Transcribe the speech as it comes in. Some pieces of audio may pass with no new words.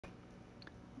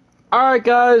Alright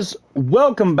guys,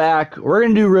 welcome back. We're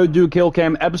going to do To A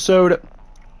Killcam episode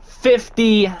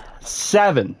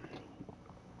 57.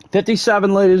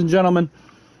 57, ladies and gentlemen.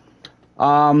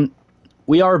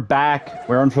 We are back.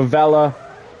 We're in Favela.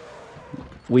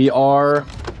 We are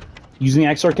using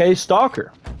XRK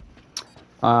Stalker.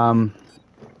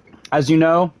 As you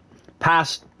know,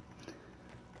 past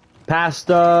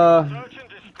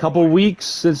couple weeks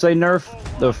since they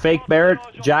nerfed the fake Barrett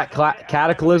Jack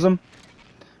Cataclysm,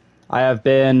 I have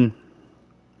been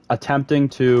attempting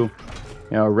to,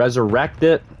 resurrect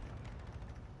it.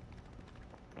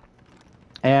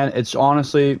 And it's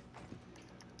honestly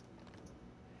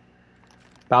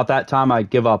about that time I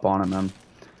give up on it, man.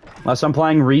 Unless I'm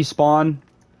playing Respawn.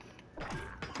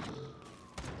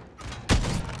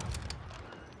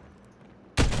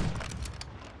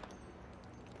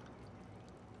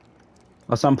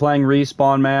 Unless I'm playing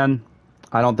Respawn, man,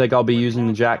 I don't think I'll be using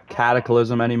the Jack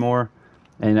Cataclysm anymore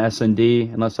in S&D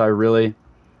unless I really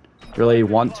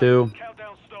want to.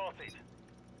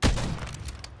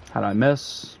 How'd I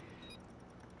miss?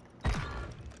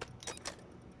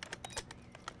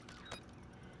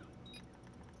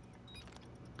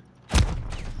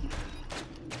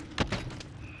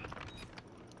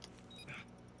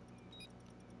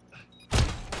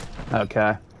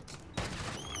 Okay.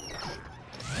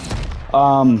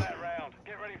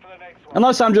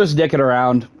 Unless I'm just dicking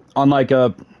around on like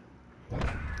a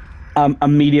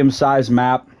medium-sized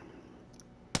map,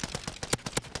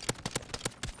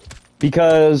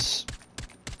 because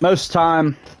most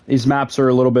time these maps are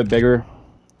a little bit bigger.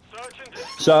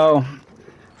 So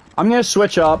I'm gonna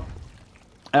switch up,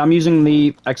 and I'm using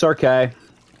the XRK.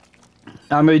 I'm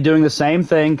gonna be doing the same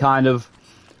thing kind of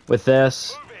with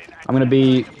this. I'm gonna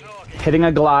be hitting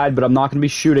a glide, but I'm not gonna be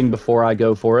shooting before I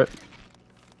go for it.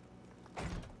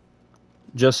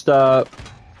 Just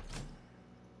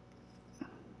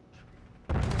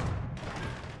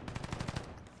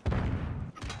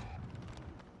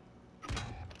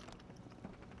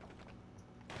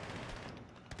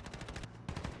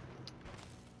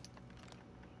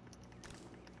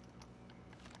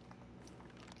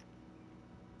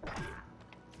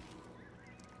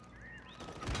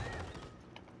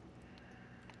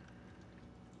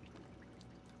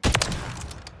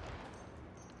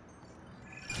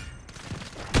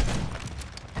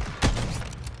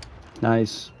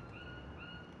nice.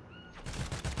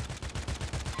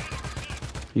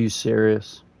 You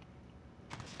serious?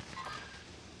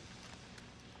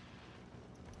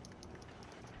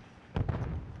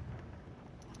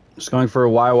 Just going for a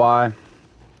YY.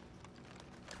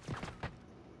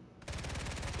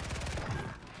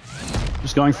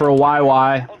 Just going for a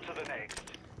YY.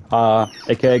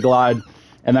 AKA glide.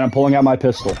 And then I'm pulling out my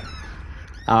pistol.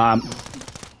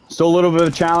 Still a little bit of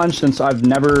a challenge since I've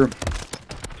never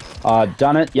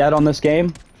done it yet on this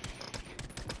game,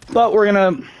 but we're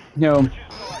gonna,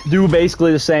 do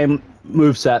basically the same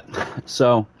moveset,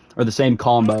 so, or the same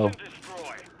combo.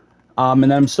 And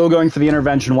then I'm still going for the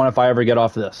intervention one if I ever get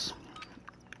off this.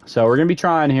 So we're gonna be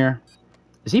trying here.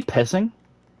 Is he pissing?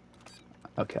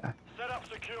 Okay. Set up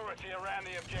security around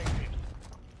the objectives.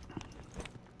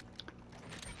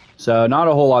 So not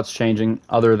a whole lot's changing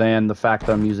other than the fact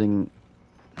that I'm using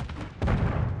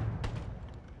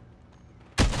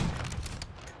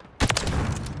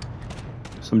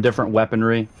some different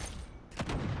weaponry.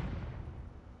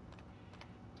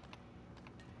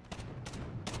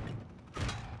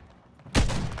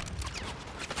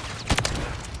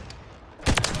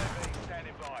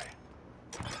 Standing by.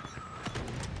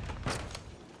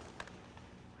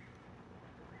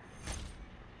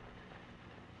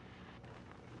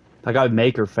 That guy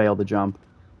Maker failed to jump.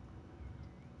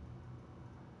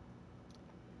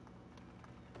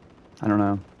 I don't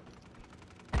know.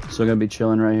 Still gonna be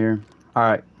chilling right here.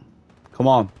 Alright. Come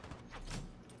on.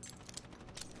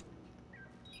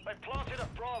 They planted a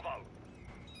Bravo.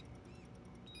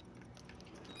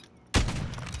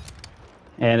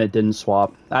 And it didn't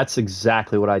swap. That's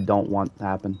exactly what I don't want to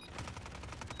happen.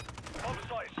 On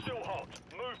site still hot.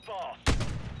 Move fast.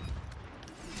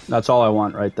 That's all I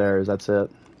want right there, is that's it.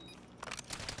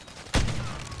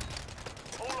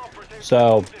 All operatives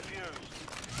So,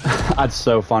 defused. that's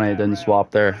so funny it didn't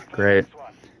swap there. Great.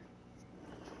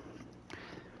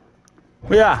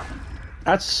 But yeah,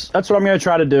 that's what I'm gonna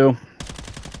try to do.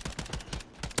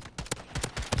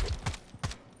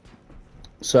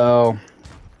 So,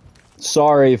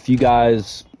 sorry if you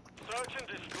guys Search and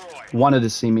destroy. wanted to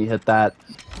see me hit that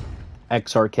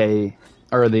XRK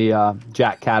or the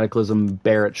Jack Cataclysm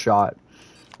Barrett shot.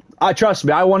 Trust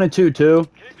me, I wanted to too,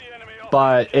 Keep the enemy off.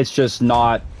 but it's just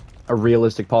not a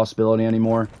realistic possibility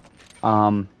anymore.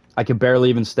 I could barely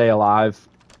even stay alive.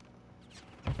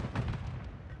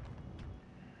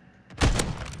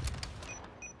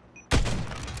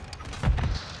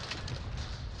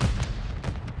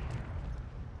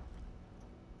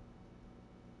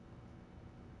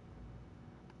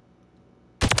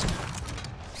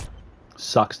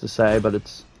 sucks to say, but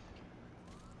it's...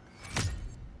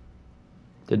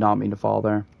 Did not mean to fall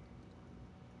there.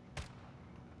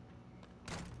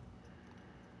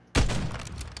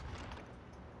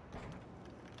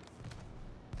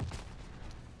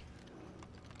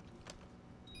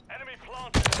 Enemy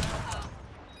planted.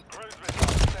 Cruise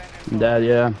missile standing. I'm dead,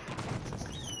 yeah.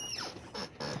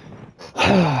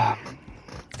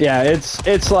 Yeah,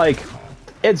 it's like...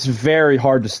 It's very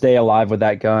hard to stay alive with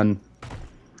that gun.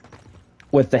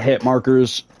 With the hit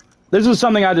markers. This is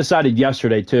something I decided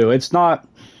yesterday, too. It's not...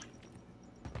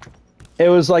 It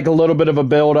was like a little bit of a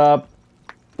build-up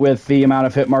with the amount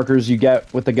of hit markers you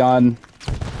get with the gun.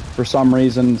 For some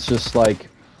reason, it's just, like,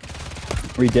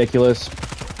 ridiculous.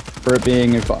 For it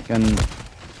being a fucking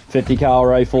 50 cal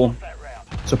rifle,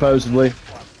 supposedly.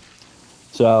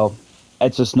 So,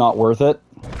 it's just not worth it.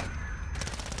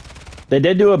 They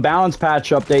did do a balance patch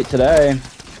update today,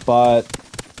 but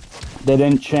they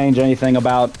didn't change anything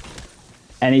about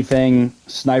anything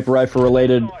sniper rifle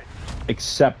related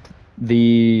except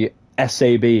the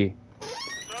SAB.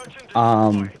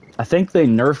 I think they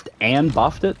nerfed and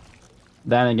buffed it.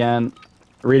 Then again,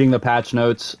 reading the patch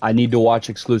notes, I need to watch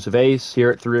Exclusive Ace here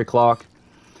at 3 o'clock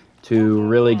to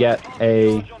really get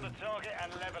a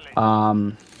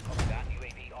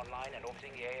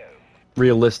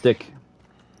realistic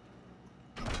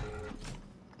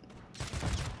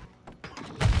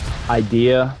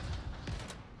idea,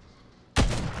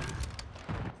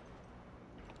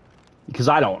 because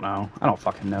I don't know. I don't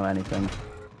fucking know anything.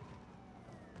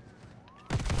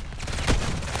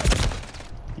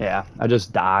 Yeah, I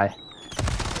just die.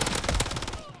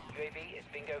 UAV is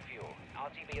bingo fuel.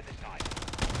 RTV at this time.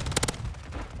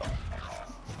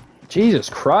 Jesus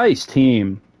Christ,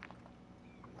 team.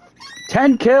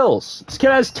 10 kills. This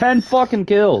kid has 10 fucking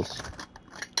kills.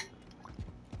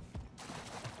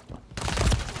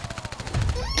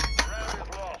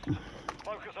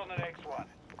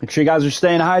 Make sure you guys are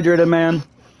staying hydrated, man.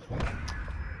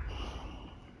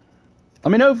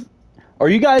 Let me know if... Are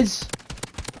you guys...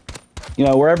 You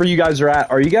know, wherever you guys are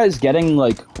at, are you guys getting,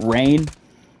 like, rain?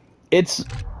 It's...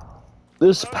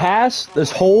 This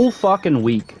whole fucking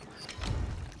week.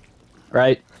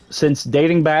 Right?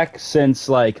 Dating back since,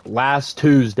 like, last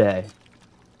Tuesday.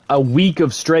 A week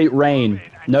of straight rain.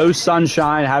 No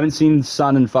sunshine. Haven't seen the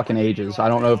sun in fucking ages. I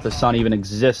don't know if the sun even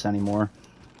exists anymore.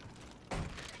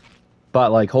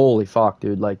 But, like, holy fuck,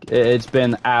 dude. Like, it's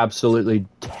been absolutely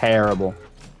terrible.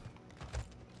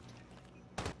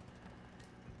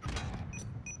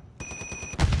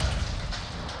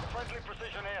 Friendly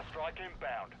precision airstrike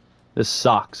inbound. This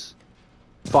sucks.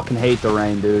 Fucking hate the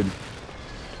rain, dude.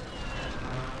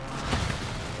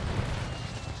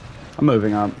 I'm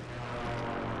moving up.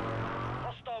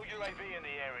 Hostile UAV in the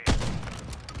area.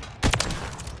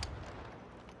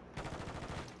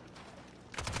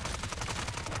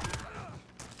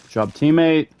 Good job,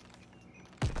 teammate.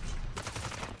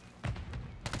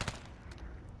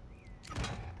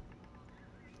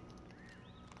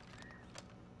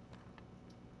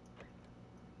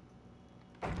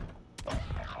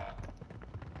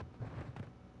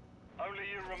 Only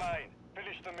you remain.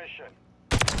 Finish the mission.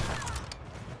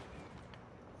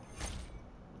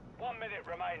 1 minute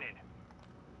remaining.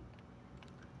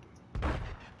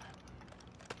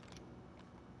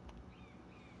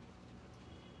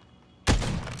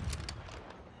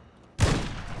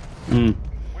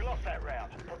 We lost that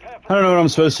round. Prepare for I don't know what I'm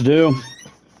supposed to do.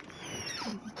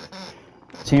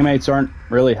 Teammates aren't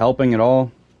really helping at all.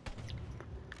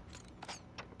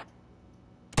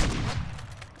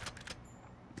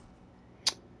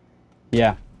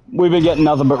 Yeah, we've been getting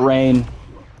nothing but rain.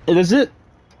 Is it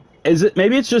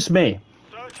maybe it's just me,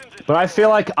 but I feel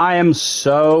like I am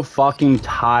so fucking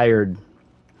tired.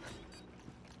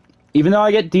 Even though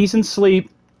I get decent sleep,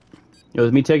 you know,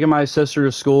 with me taking my sister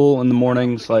to school in the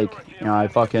mornings, like, you know, I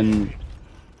fucking,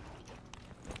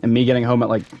 and me getting home at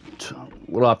like a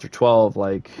little after 12,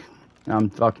 like, I'm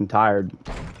fucking tired.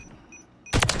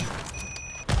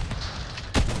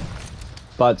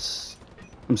 But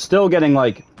I'm still getting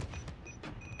like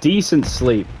decent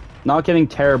sleep, not getting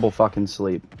terrible fucking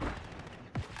sleep.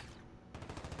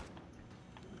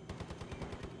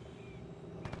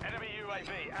 enemy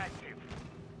UAV active.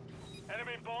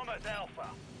 Enemy bomb at Alpha.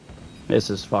 This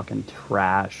is fucking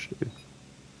trash, dude.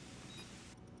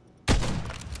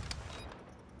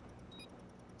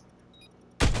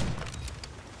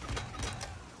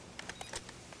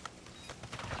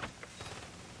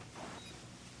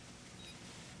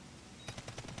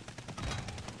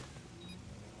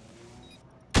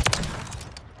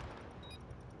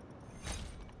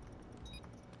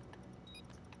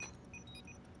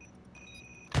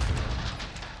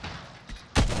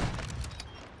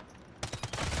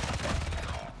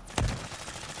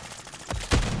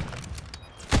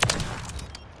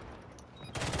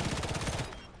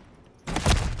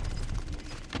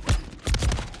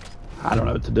 I don't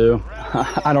know what to do.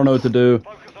 I don't know what to do.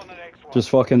 Focus on the next one. Just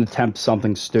fucking attempt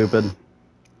something stupid.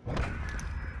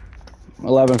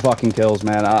 11 fucking kills,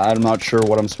 man. I'm not sure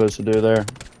what I'm supposed to do there.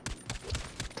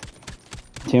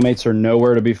 Teammates are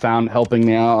nowhere to be found helping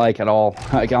me out, like, at all.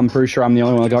 Like, I'm pretty sure I'm the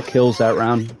only one that got kills that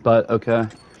round, but okay.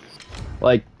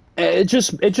 Like, it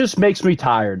just makes me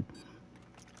tired.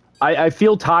 I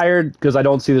feel tired because I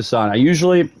don't see the sun. I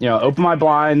usually, you know, open my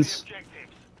blinds,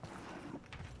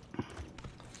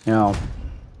 you know,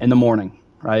 in the morning,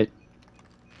 right?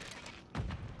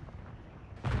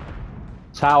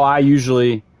 It's how I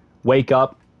usually wake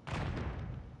up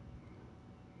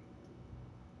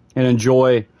and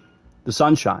enjoy the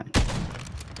sunshine.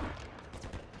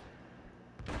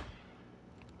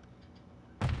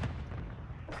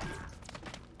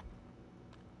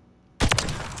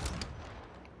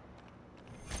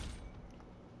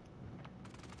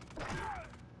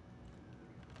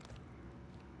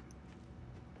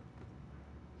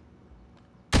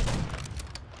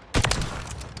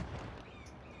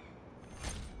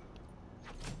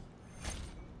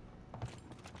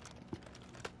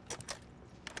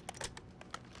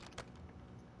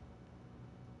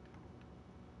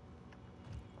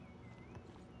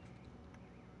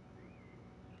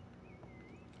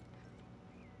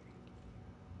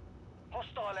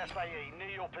 Hostile FAE near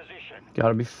your position.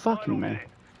 Gotta be fucking me.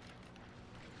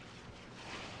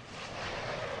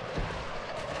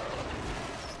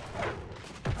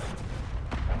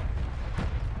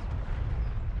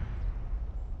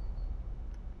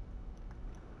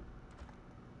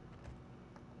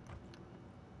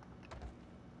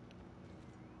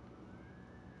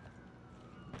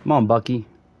 Come on, Bucky.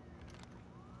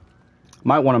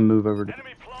 Might want to move over to...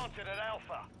 Enemy planted at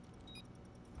Alpha.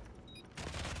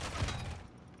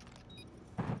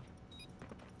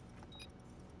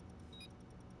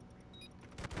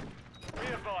 Be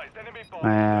advised, enemy bomb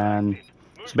And detected.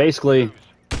 Move so basically,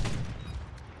 to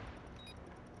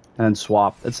and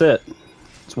swap. That's it.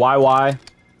 It's YY,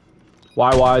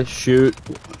 shoot,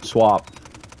 swap.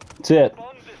 That's it.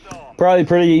 bomb disarmed. Probably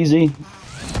pretty easy.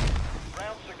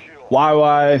 Round secure.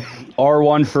 YY,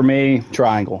 R1 for me,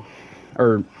 triangle.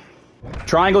 Or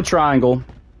triangle, triangle.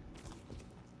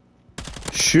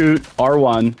 Shoot,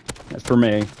 R1 for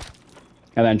me.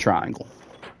 And then triangle.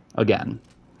 Again.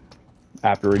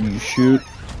 After you shoot,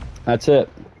 that's it.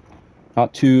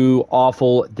 Not too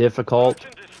awful difficult. Search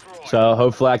and destroy. So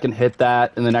hopefully I can hit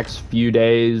that in the next few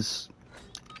days.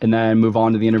 And then move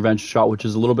on to the intervention shot, which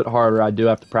is a little bit harder. I do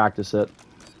have to practice it.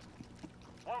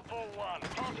 141.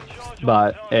 Plant a charge on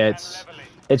But the target and it's level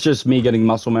it. it's just me getting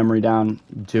muscle memory down,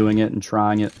 doing it and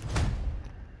trying it.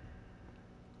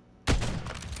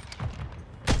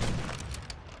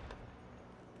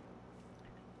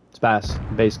 It's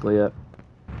basically it.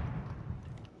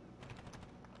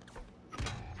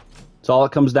 It's all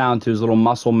it comes down to is a little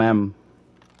muscle mem.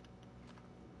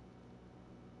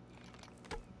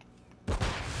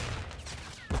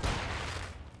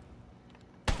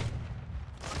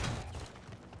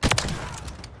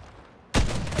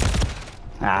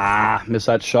 Ah, missed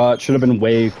that shot. Should have been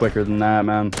way quicker than that,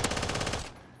 man.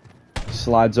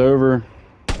 Slides over.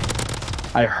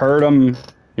 I heard him.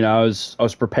 You know, I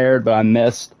was prepared, but I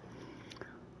missed.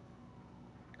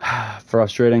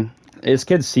 Frustrating. This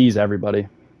kid sees everybody.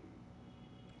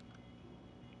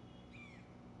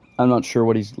 I'm not sure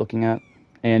what he's looking at.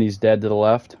 And he's dead to the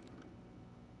left.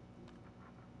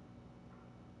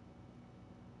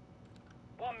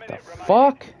 1 The minute remaining.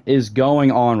 fuck is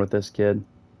going on with this kid?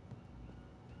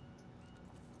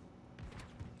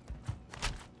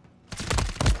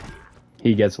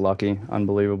 He gets lucky.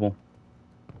 Unbelievable.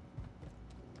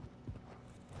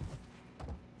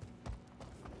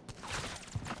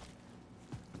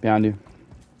 Behind you.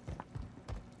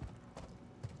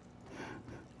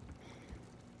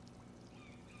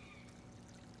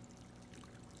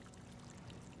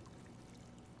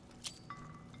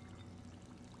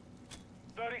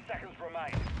 Seconds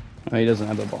remain. Oh, he doesn't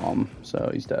have a bomb, so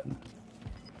he's dead.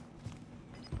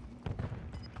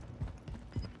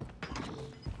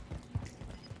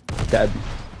 Dead.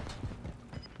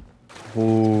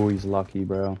 Ooh, he's lucky,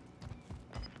 bro.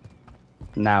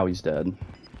 Now he's dead.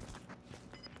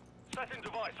 Setting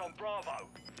device on Bravo.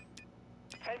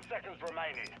 10 seconds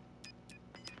remaining.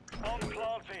 Bomb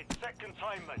planted. Set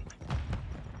containment.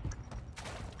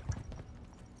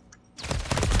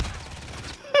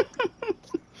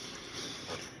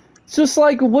 It's just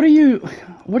like, what are you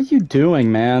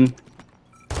doing, man?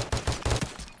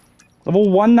 Level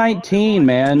 119,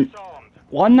 man. Disarmed.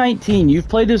 119. You've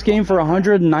played this game for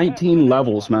 119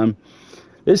 levels, man.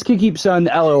 This kid keeps saying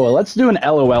LOL. Let's do an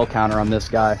LOL counter on this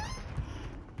guy.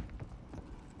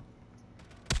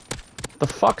 The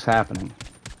fuck's happening?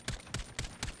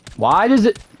 Why does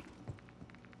it...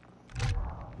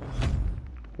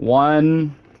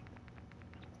 1,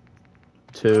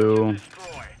 2...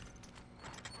 Destroy.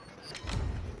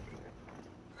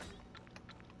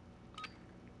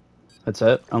 That's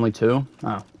it? Only 2?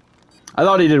 Oh. I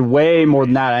thought he did way more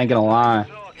than that, I ain't gonna lie.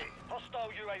 Target. Hostile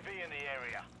UAV in the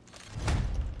area.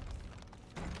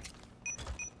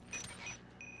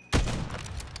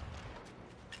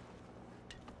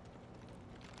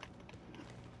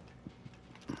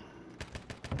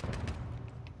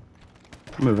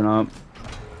 Moving up.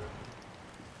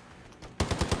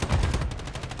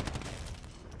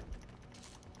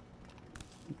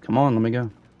 Come on, let me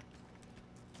go.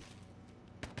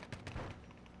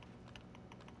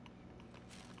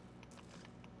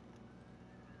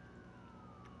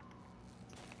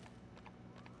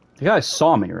 You guys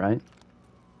saw me, right?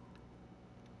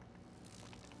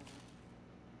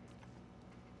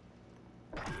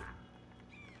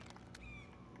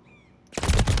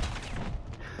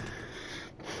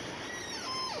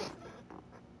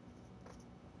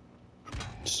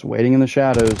 Just waiting in the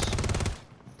shadows.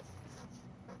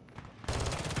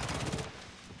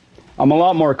 I'm a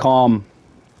lot more calm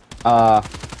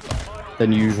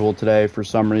than usual today for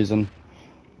some reason.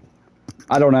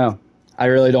 I don't know. I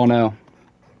really don't know.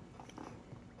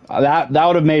 That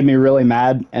would have made me really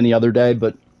mad any other day,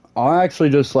 but I'm actually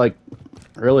just like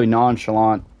really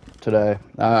nonchalant today.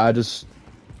 I just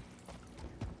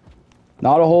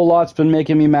not a whole lot's been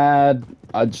making me mad.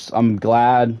 I'm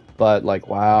glad, but like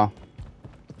wow.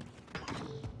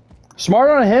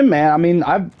 Smart on him, man. I mean,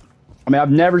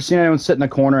 I've never seen anyone sit in a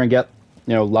corner and get,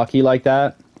 you know, lucky like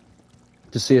that.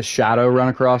 To see a shadow run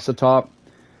across the top.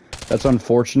 That's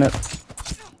unfortunate.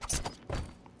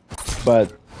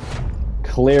 But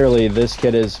clearly this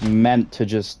kid is meant to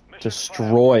just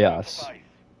destroy us.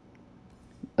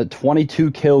 A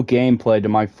 22 kill gameplay to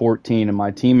my 14, and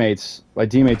my teammates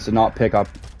did not pick up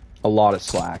a lot of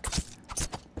slack.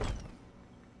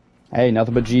 Hey,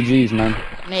 nothing but GG's, man.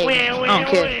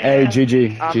 Okay. Hey,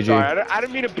 GG. I'm GG. sorry, I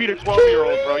didn't mean to beat a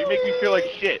 12-year-old, bro. You make me feel like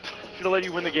shit. Should have let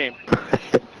you win the game.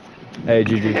 Hey,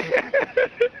 GG.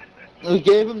 We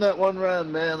gave him that one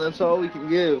round, man. That's all we can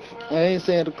give. I ain't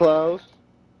Santa Claus.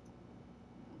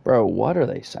 Bro, what are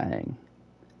they saying?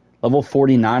 Level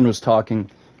 49 was talking,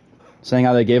 saying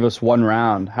how they gave us 1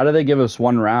 round. How did they give us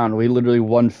 1 round? We literally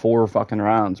won 4 fucking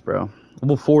rounds, bro.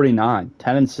 Level 49.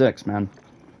 10 and 6, man.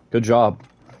 Good job.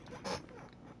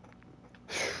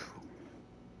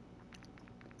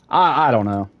 I don't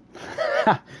know.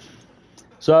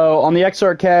 So, on the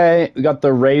XRK, we got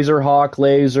the Razor Hawk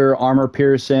laser, armor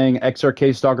piercing,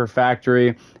 XRK Stalker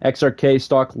Factory, XRK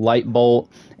Stock Light Bolt,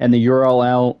 and the Ural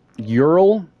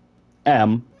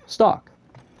M stock.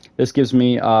 This gives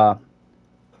me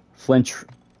flinch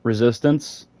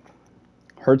resistance.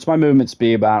 Hurts my movement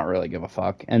speed, but I don't really give a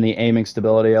fuck. And the aiming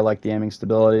stability, I like the aiming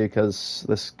stability because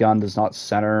this gun does not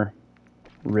center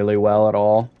really well at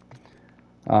all.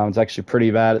 It's actually pretty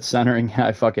bad at centering.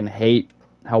 I fucking hate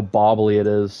how bobbly it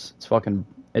is.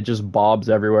 It just bobs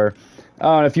everywhere.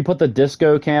 And if you put the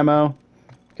disco camo,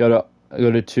 go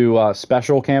to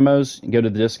special camos, and go to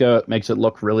the disco, it makes it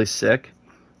look really sick.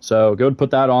 So go and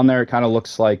put that on there. It kind of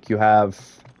looks like you have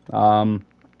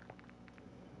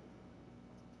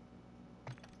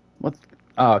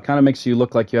it kind of makes you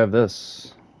look like you have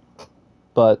this,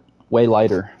 but way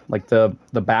lighter. Like the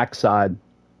backside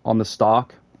on the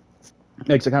stock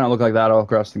makes it kind of look like that all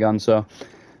across the gun. So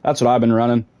that's what I've been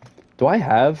running. Do I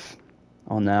have?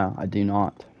 Oh no, I do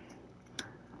not.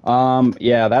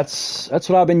 Yeah, that's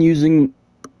what I've been using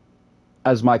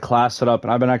as my class setup,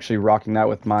 and I've been actually rocking that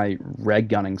with my red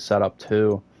gunning setup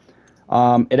too.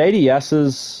 It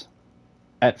ADS's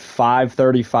at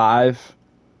 535,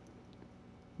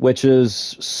 which is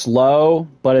slow,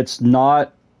 but it's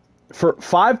not. For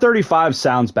 535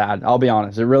 sounds bad. I'll be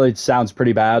honest, it really sounds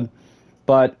pretty bad.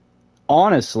 But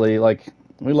honestly, like,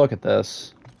 let me look at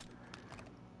this.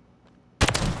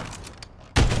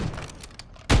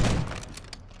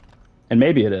 And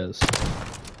maybe it is.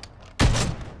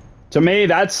 To me,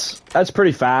 that's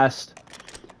pretty fast.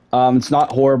 It's not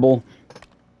horrible.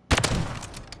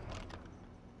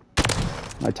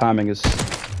 My timing is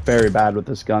very bad with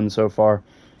this gun so far.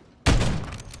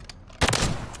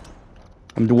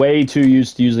 I'm way too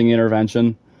used to using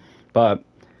intervention, but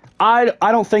I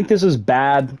don't think this is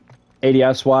bad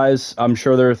ADS wise. I'm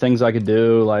sure there are things I could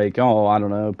do, like, oh, I don't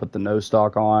know, put the no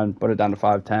stock on, put it down to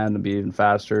 510 to be even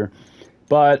faster.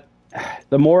 But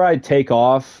the more I take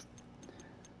off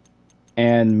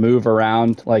and move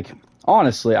around, like,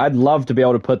 honestly, I'd love to be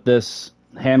able to put this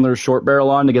handler short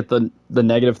barrel on to get the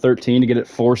negative 13 to get it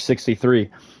 463.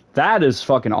 That is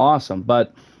fucking awesome.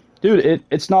 But, dude,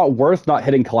 it's not worth not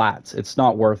hitting collats. It's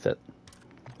not worth it.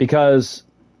 Because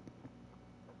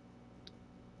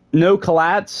no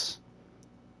collats,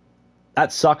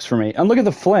 that sucks for me. And look at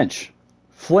the flinch.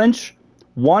 Flinch,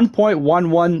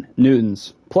 1.11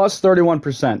 newtons, plus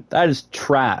 31%. That is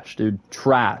trash, dude.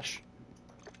 Trash.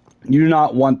 You do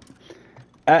not want...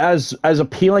 As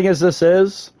appealing as this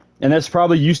is, and this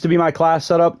probably used to be my class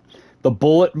setup, the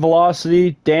bullet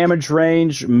velocity, damage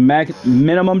range,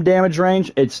 minimum damage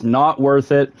range, it's not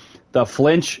worth it. The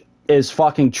flinch is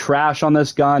fucking trash on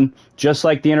this gun, just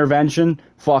like the intervention,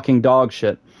 fucking dog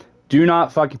shit. Do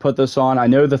not fucking put this on. I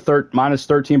know the minus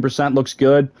 13% looks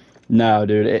good. No,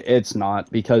 dude, it's not,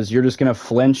 because you're just gonna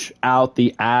flinch out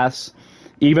the ass.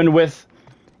 Even with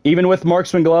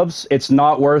marksman gloves, it's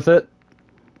not worth it.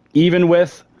 Even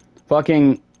with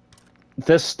fucking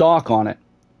this stock on it.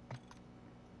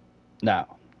 No.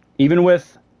 Even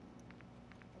with...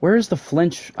 Where's the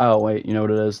flinch? Oh, wait, you know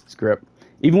what it is? It's grip.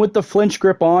 Even with the flinch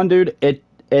grip on, dude, it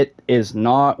is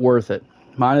not worth it.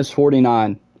 Minus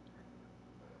 49.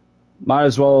 Might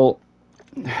as well...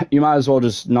 You might as well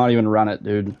just not even run it,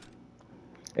 dude.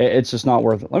 It's just not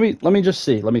worth it. Let me just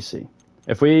see. Let me see.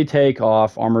 If we take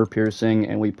off armor piercing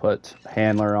and we put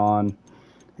handler on...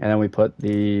 And then we put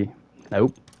the...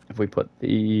 Nope. If we put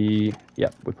the...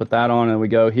 Yep, we put that on and we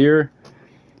go here.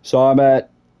 So I'm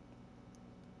at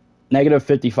negative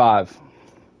 55.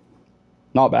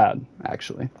 Not bad,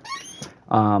 actually.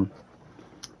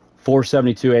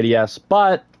 472 ADS.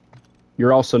 But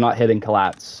you're also not hitting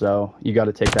collats. So you got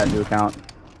to take that into account.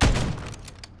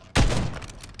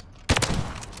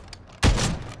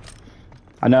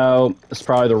 I know it's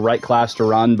probably the right class to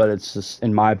run, but it's just,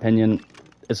 in my opinion...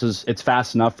 It's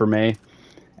fast enough for me.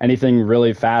 Anything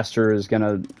really faster is going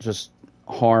to just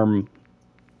harm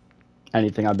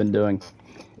anything I've been doing.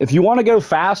 If you want to go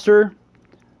faster,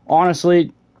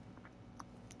 honestly,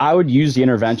 I would use the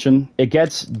intervention. It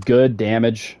gets good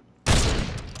damage.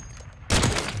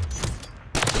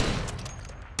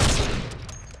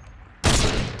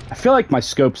 I feel like my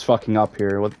scope's fucking up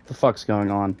here. What the fuck's going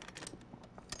on?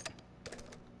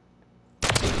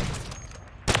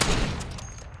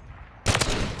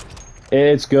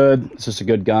 It's good. It's just a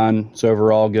good gun. It's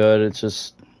overall good. It's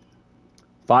just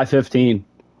 515.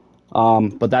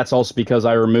 But that's also because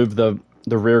I removed the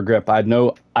rear grip. I had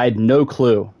no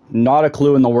clue, not a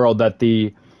clue in the world that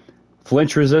the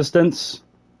flinch resistance.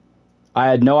 I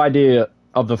had no idea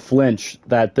of the flinch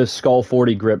that this Skull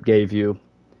 40 grip gave you,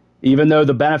 even though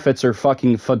the benefits are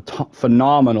fucking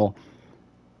phenomenal,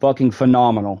 fucking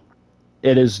phenomenal.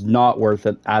 It is not worth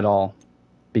it at all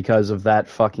because of that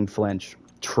fucking flinch.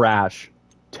 Trash.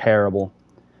 Terrible.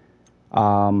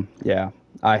 Yeah,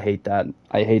 I hate that.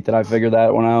 I hate that I figured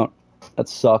that one out. That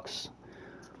sucks.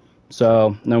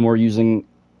 So, no more using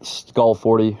Skull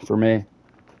 40 for me.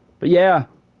 But yeah,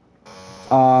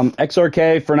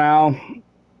 XRK for now.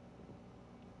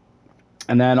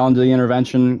 And then on to the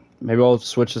intervention. Maybe I'll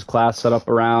switch this class setup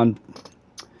around.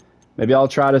 Maybe I'll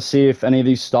try to see if any of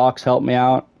these stocks help me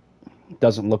out.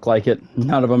 Doesn't look like it.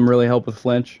 None of them really help with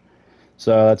flinch.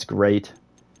 So that's great.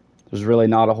 There's really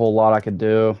not a whole lot I could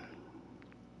do.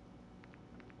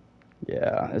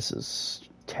 Yeah, this is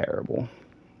terrible.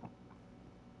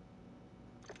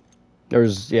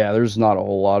 There's not a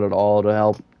whole lot at all to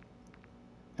help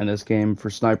in this game for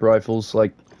sniper rifles.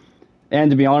 Like, and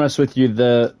to be honest with you,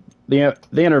 the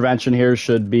intervention here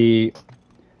should be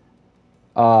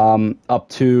up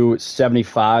to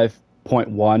 75.1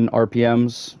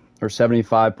 RPMs or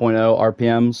 75.0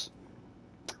 RPMs.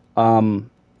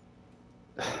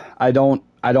 I don't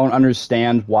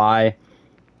understand why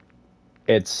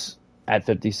it's at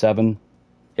 57.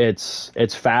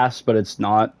 It's fast, but it's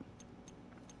not.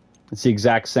 It's the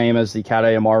exact same as the Cat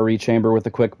AMR rechamber with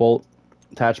the quick bolt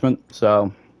attachment.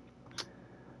 So,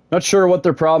 not sure what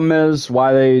their problem is,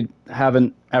 why they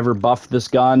haven't ever buffed this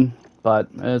gun, but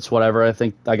it's whatever. I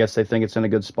guess they think it's in a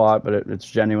good spot, but it's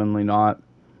genuinely not.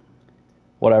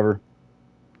 Whatever.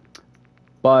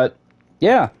 But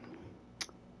yeah,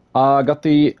 got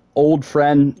the old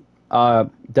friend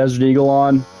Desert Eagle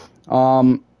on.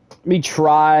 Me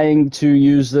trying to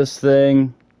use this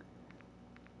thing.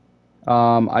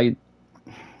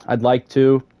 I'd like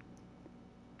to.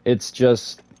 It's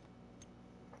just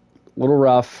a little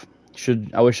rough.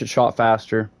 I wish it shot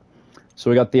faster. So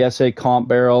we got the SA comp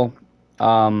barrel,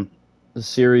 the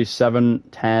Series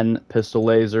 710 pistol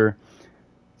laser,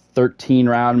 13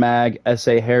 round mag,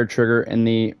 SA hair trigger, and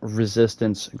the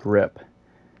resistance grip.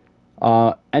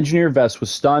 Engineer vest with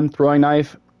stun, throwing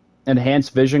knife,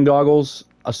 enhanced vision goggles,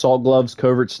 assault gloves,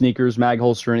 covert sneakers, mag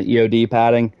holster, and EOD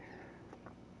padding.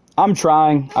 I'm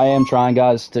trying. I am trying,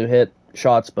 guys, to hit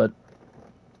shots, but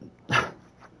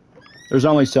there's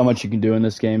only so much you can do in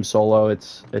this game solo.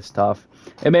 It's tough.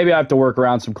 And maybe I have to work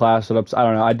around some class setups. I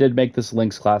don't know. I did make this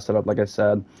Lynx class setup, like I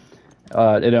said.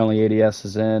 It only ADS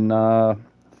is in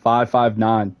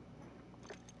 559.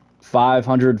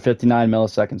 559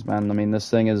 milliseconds, man. I mean, this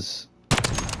thing is...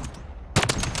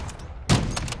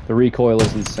 The recoil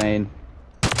is insane.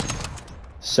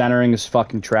 Centering is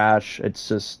fucking trash. It's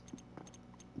just...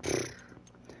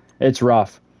 It's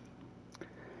rough.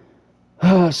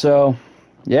 So,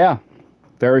 yeah.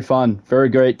 Very fun. Very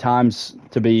great times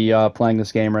to be playing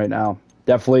this game right now.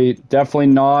 Definitely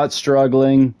not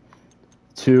struggling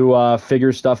to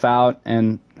figure stuff out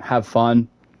and have fun.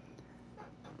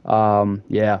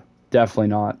 Yeah, definitely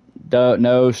not.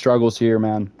 No struggles here,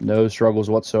 man. No struggles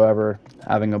whatsoever.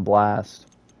 Having a blast.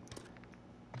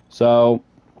 So,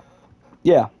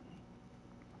 yeah.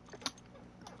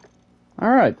 All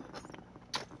right.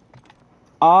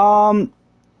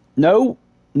 No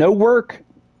work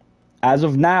as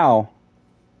of now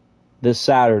this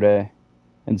Saturday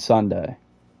and Sunday.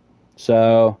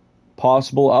 So,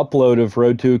 possible upload of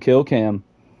Road to a Killcam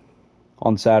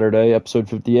on Saturday, episode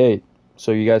 58.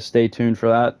 So you guys stay tuned for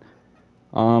that.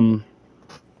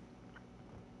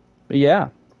 But yeah.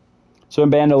 So in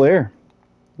Bandolier.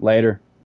 Later.